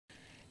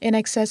In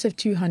excess of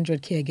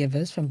 200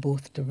 caregivers from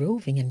both the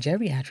roving and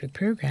geriatric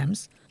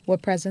programs were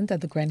present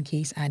at the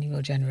GRENCASE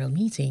annual general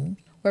meeting,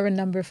 where a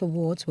number of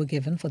awards were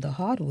given for the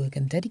hard work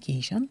and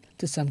dedication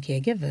to some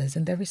caregivers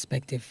in their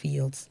respective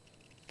fields.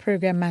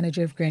 Program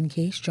Manager of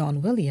GRENCASE,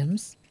 John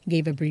Williams,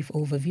 gave a brief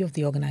overview of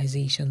the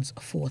organization's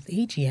 4th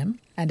AGM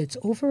and its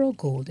overall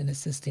goal in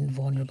assisting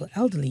vulnerable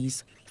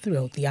elderlies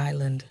throughout the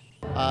island.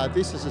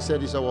 This, as I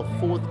said, is our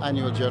 4th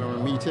annual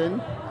general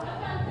meeting.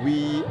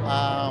 We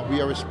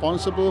are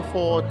responsible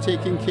for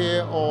taking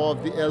care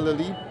of the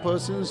elderly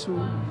persons who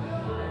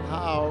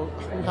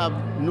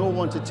have no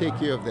one to take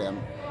care of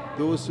them,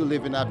 those who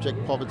live in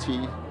abject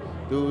poverty,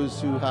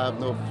 those who have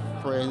no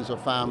friends or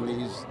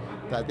families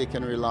that they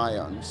can rely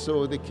on.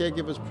 So the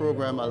Caregivers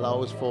Program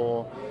allows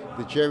for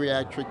the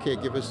geriatric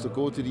caregivers to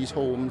go to these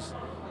homes,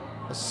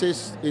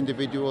 assist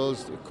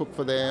individuals, cook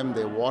for them,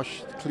 they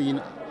wash, clean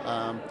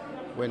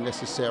when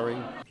necessary.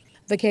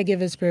 The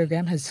Caregivers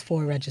Program has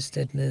 4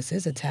 registered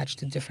nurses attached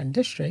to different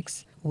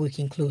districts,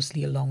 working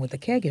closely along with the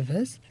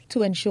caregivers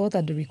to ensure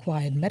that the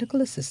required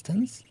medical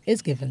assistance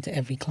is given to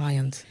every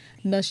client.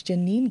 Nurse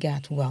Janine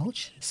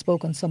Gatt-Welch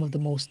spoke on some of the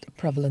most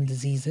prevalent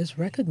diseases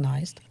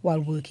recognized while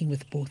working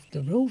with both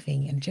the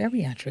roving and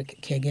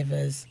geriatric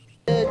caregivers.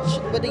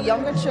 With the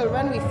younger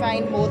children, we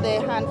find more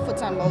the hand,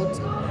 foot and mouth,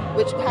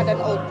 which had an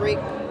outbreak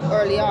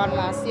earlier on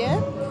last year.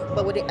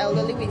 But with the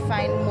elderly, we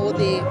find more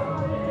the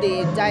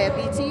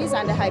diabetes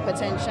and the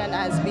hypertension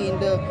as being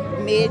the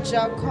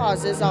major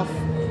causes of,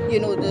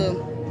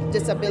 the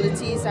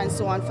disabilities and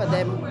so on for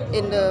them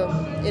in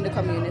the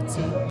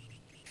community.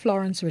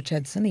 Florence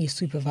Richardson, a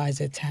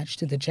supervisor attached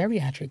to the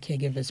Geriatric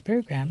Caregivers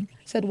Program,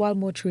 said while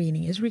more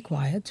training is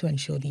required to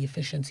ensure the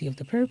efficiency of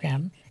the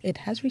program, it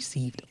has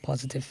received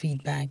positive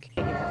feedback.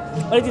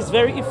 Well, it is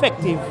very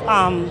effective.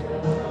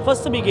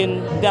 First to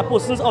begin, there are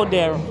persons out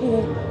there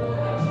who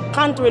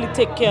can't really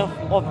take care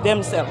of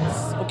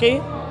themselves,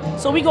 okay?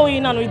 So we go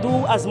in and we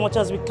do as much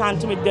as we can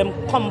to make them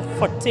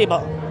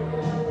comfortable.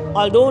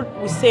 Although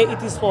we say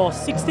it is for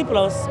 60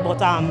 plus, but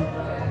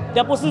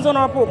there are persons on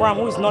our program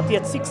who is not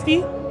yet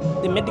 60.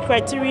 They meet the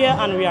criteria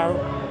and we are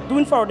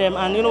doing for them,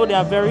 and they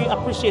are very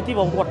appreciative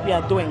of what we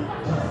are doing.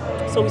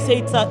 So we say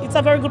it's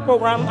a very good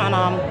program,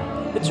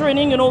 and the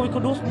training, we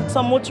could do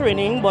some more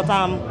training, but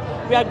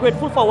we are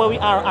grateful for where we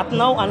are at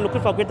now and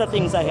looking for greater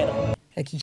things ahead.